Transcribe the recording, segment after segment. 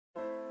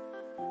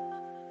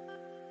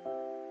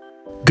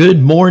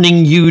Good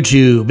morning,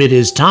 YouTube. It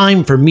is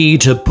time for me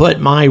to put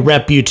my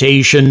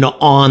reputation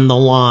on the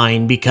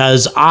line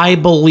because I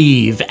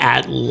believe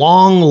at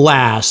long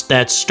last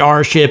that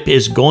Starship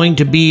is going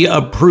to be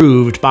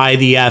approved by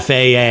the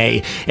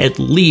FAA, at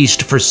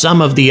least for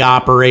some of the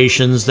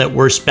operations that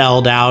were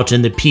spelled out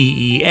in the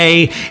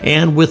PEA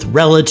and with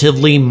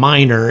relatively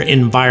minor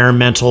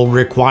environmental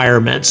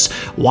requirements.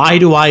 Why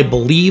do I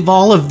believe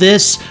all of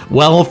this?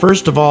 Well,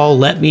 first of all,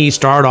 let me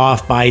start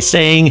off by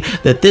saying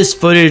that this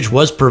footage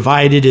was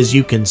provided, as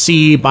you can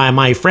see, by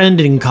my friend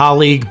and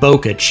colleague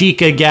Boca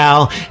Chica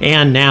gal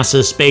and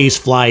NASA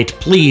Spaceflight.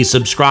 Please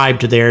subscribe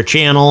to their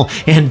channel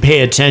and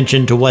pay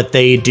attention to what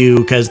they do,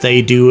 because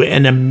they do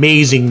an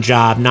amazing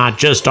job, not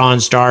just on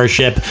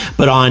Starship,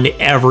 but on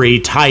every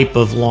type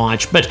of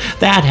launch. But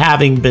that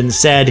having been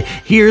said,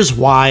 here's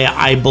why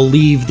I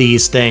believe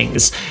these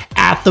things.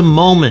 At the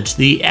moment,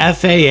 the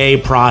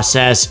FAA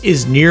process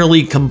is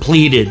nearly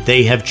completed.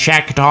 They have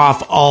checked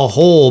off a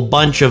whole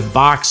bunch of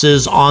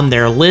boxes on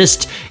their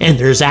list, and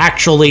there's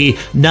actually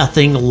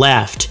nothing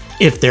left.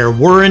 If there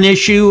were an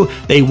issue,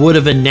 they would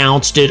have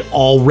announced it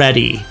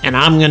already. And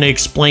I'm going to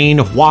explain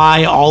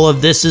why all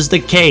of this is the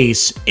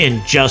case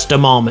in just a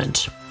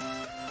moment.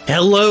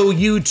 Hello,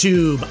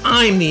 YouTube.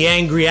 I'm the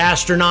Angry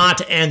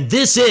Astronaut, and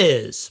this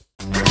is...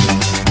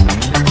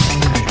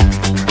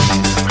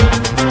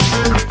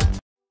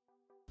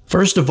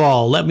 First of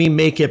all, let me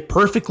make it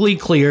perfectly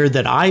clear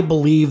that I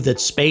believe that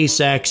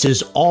SpaceX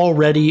is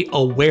already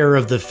aware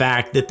of the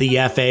fact that the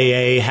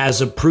FAA has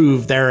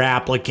approved their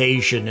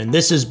application, and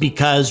this is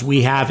because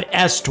we have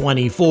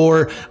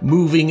S-24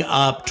 moving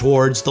up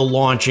towards the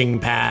launching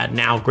pad.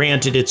 Now,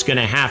 granted, it's going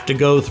to have to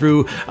go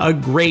through a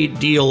great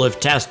deal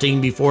of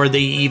testing before they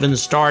even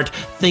start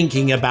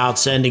thinking about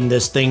sending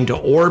this thing to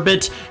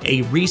orbit.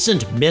 A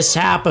recent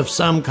mishap of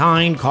some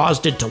kind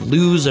caused it to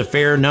lose a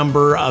fair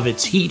number of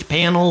its heat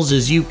panels,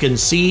 as you can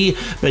see,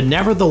 but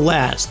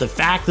nevertheless, the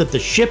fact that the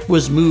ship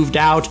was moved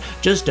out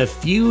just a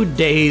few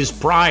days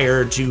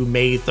prior to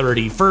May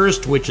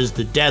 31st, which is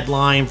the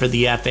deadline for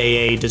the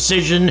FAA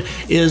decision,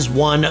 is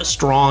one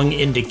strong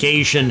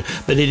indication,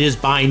 but it is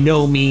by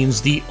no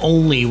means the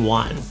only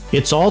one.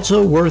 It's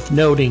also worth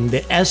noting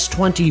that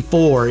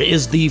S-24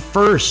 is the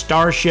first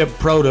Starship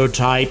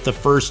prototype, the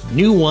first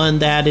new one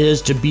that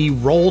is, to be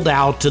rolled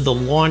out to the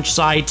launch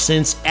site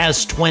since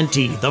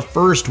S-20, the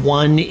first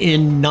one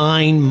in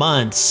 9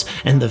 months.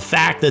 And the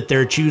fact that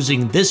they're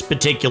choosing this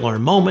particular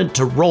moment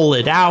to roll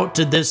it out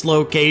to this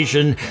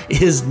location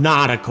is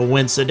not a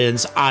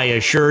coincidence, I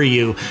assure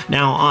you.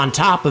 Now, on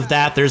top of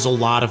that, there's a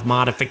lot of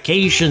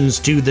modifications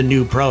to the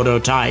new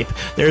prototype.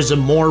 There's a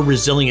more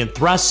resilient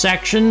thrust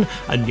section,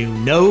 a new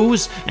nose,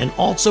 and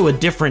also a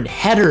different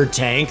header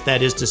tank,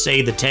 that is to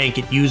say the tank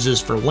it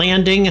uses for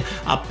landing,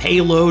 a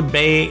payload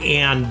bay,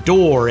 and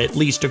door, at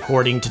least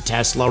according to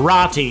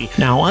Teslarati.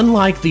 Now,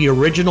 unlike the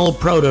original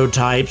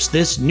prototypes,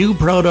 this new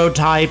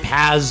prototype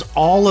has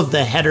all of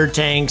the header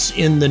tanks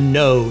in the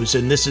nose,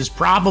 and this is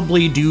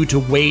probably due to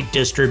weight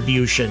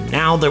distribution.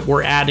 Now that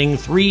we're adding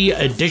 3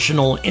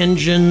 additional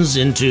engines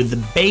into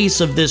the base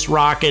of this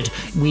rocket,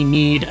 we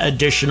need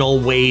additional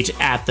weight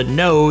at the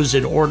nose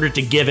in order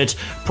to give it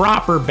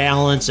proper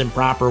balance and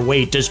proper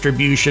weight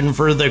distribution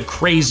for the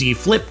crazy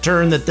flip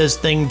turn that this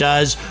thing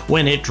does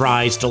when it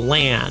tries to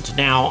land.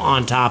 Now,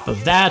 on top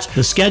of that,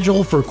 the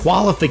schedule for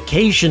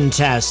qualification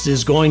tests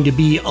is going to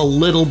be a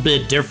little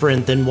bit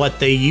different than what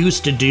they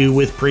used to do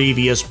with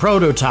previous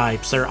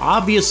prototypes. They're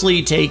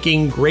obviously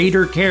taking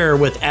greater care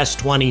with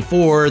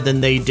S-24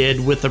 than they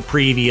did with the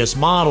previous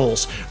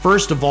models.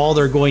 First of all,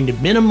 they're going to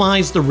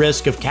minimize the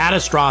risk of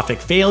catastrophic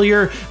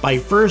failure by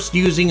first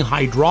using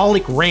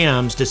hydraulic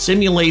rams to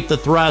simulate the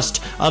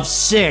thrust of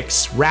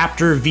 6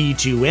 Raptor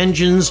V2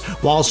 engines,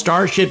 while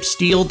Starship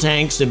steel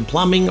tanks and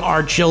plumbing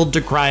are chilled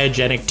to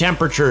cryogenic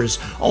temperatures.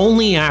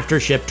 Only after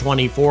Ship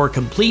 24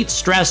 completes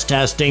stress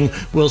testing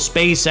will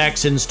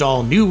SpaceX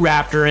install new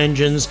Raptor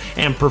engines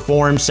and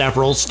perform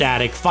several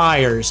static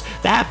fires.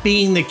 That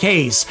being the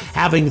case,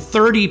 having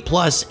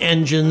 30+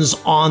 engines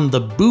on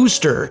the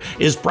booster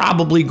is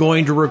probably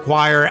going to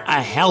require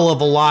a hell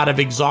of a lot of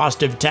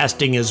exhaustive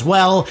testing as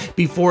well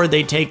before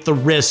they take the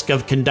risk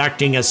of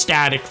conducting a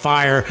static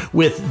fire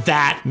with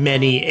that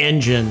many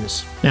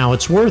engines. Now,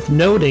 it's worth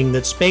noting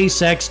that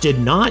SpaceX did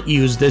not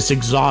use this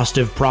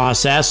exhaustive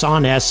process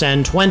on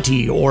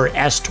SN-20, or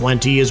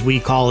S-20 as we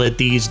call it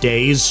these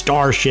days,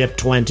 Starship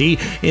 20.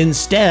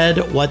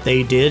 Instead, what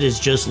they did is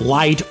just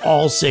light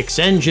all 6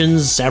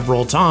 engines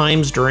several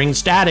times during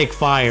static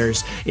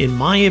fires. In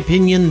my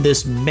opinion,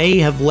 this may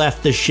have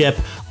left the ship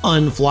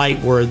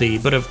unflight-worthy,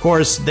 but of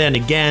course, then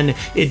again,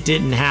 it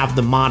didn't have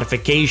the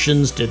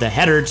modifications to the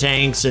header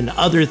tanks and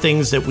other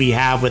things that we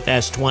have with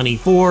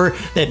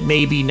S-24 that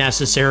may be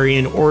necessary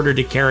in order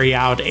to carry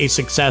out a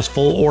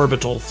successful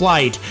orbital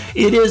flight.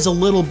 It is a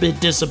little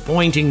bit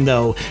disappointing,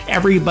 though.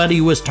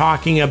 Everybody was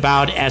talking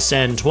about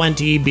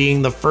SN-20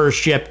 being the first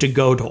ship to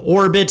go to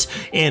orbit,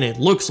 and it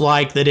looks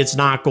like that it's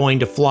not going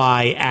to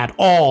fly at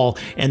all,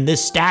 and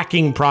this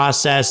stacking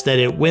process that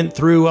it went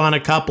through on a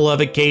couple of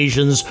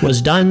occasions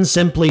was done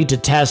simply simply to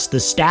test the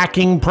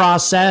stacking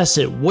process.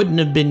 It wouldn't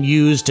have been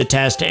used to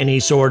test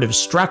any sort of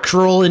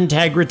structural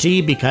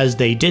integrity because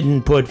they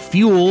didn't put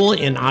fuel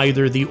in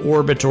either the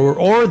orbiter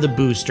or the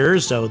booster,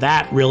 so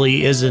that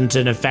really isn't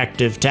an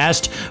effective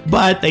test,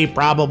 but they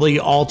probably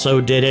also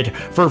did it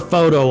for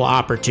photo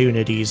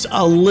opportunities.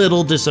 A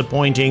little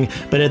disappointing,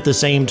 but at the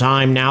same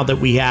time, now that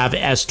we have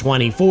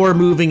S-24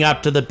 moving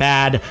up to the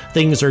pad,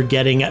 things are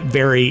getting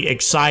very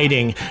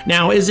exciting.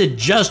 Now, is it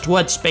just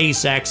what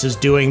SpaceX is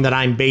doing that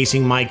I'm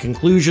basing my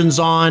conclusions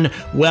on?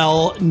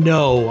 Well,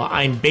 no.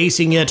 I'm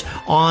basing it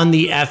on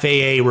the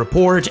FAA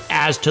report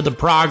as to the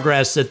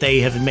progress that they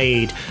have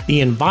made.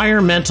 The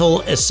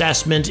environmental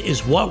assessment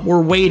is what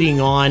we're waiting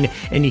on,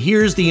 and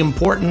here's the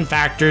important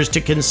factors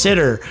to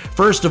consider.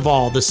 First of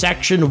all, the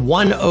Section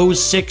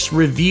 106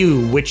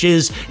 review, which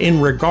is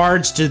in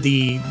regards to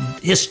the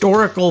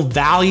historical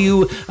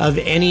value of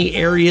any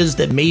areas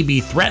that may be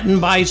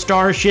threatened by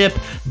Starship.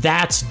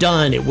 That's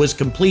done. It was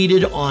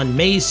completed on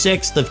May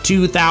 6th of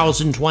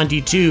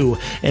 2022.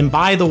 And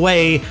by the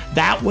way,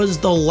 that was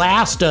the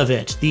last of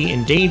it. The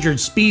Endangered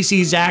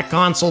Species Act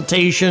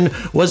consultation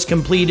was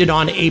completed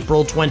on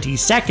April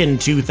 22nd,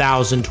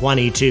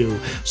 2022.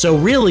 So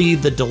really,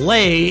 the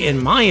delay,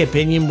 in my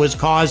opinion, was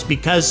caused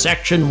because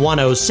Section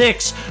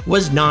 106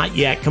 was not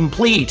yet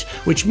complete,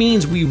 which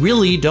means we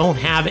really don't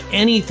have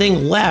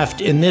anything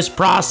left in this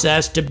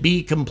process to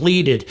be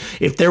completed.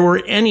 If there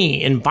were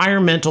any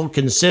environmental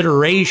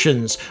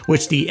considerations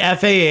which the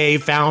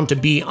FAA found to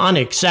be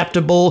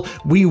unacceptable,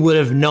 we would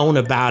have known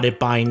about it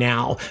by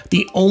now.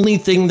 The only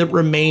thing that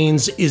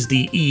remains is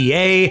the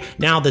EA,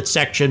 now that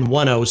Section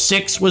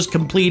 106 was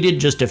completed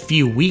just a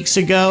few weeks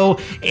ago,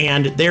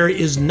 and there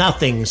is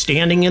nothing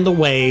standing in the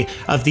way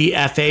of the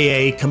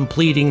FAA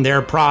completing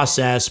their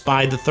process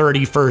by the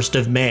 31st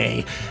of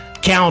May.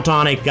 Count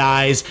on it,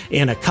 guys.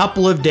 In a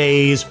couple of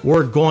days,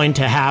 we're going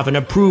to have an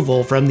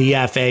approval from the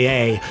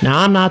FAA. Now,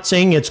 I'm not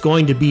saying it's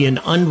going to be an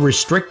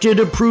unrestricted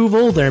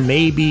approval. There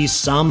may be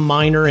some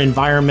minor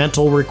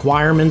environmental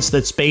requirements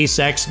that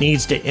SpaceX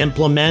needs to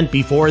implement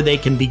before they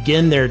can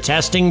begin their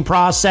testing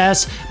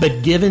process,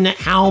 but given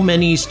how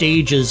many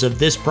stages of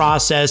this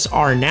process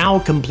are now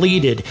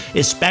completed,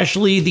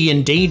 especially the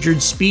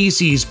endangered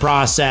species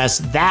process,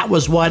 that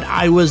was what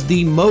I was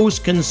the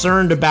most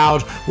concerned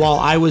about while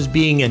I was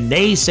being a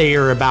naysayer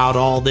about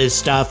all this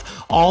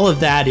stuff. All of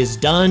that is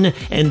done,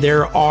 and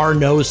there are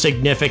no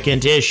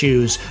significant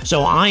issues.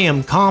 So I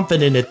am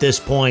confident at this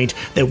point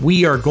that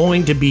we are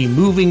going to be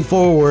moving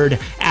forward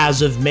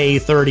as of May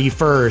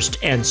 31st,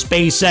 and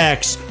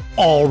SpaceX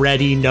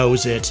already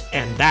knows it,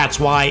 and that's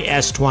why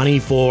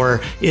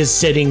S-24 is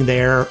sitting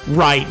there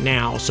right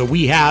now. So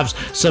we have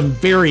some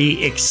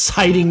very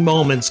exciting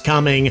moments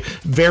coming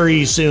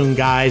very soon,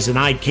 guys, and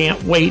I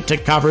can't wait to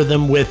cover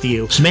them with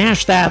you.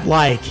 Smash that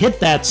like, hit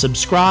that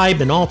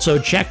subscribe, and also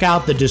check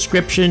out the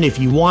description if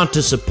you want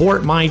to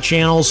support my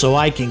channel so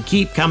I can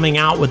keep coming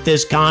out with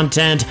this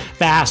content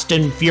fast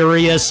and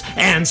furious,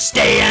 and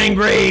stay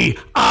angry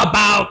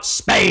about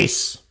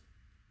space.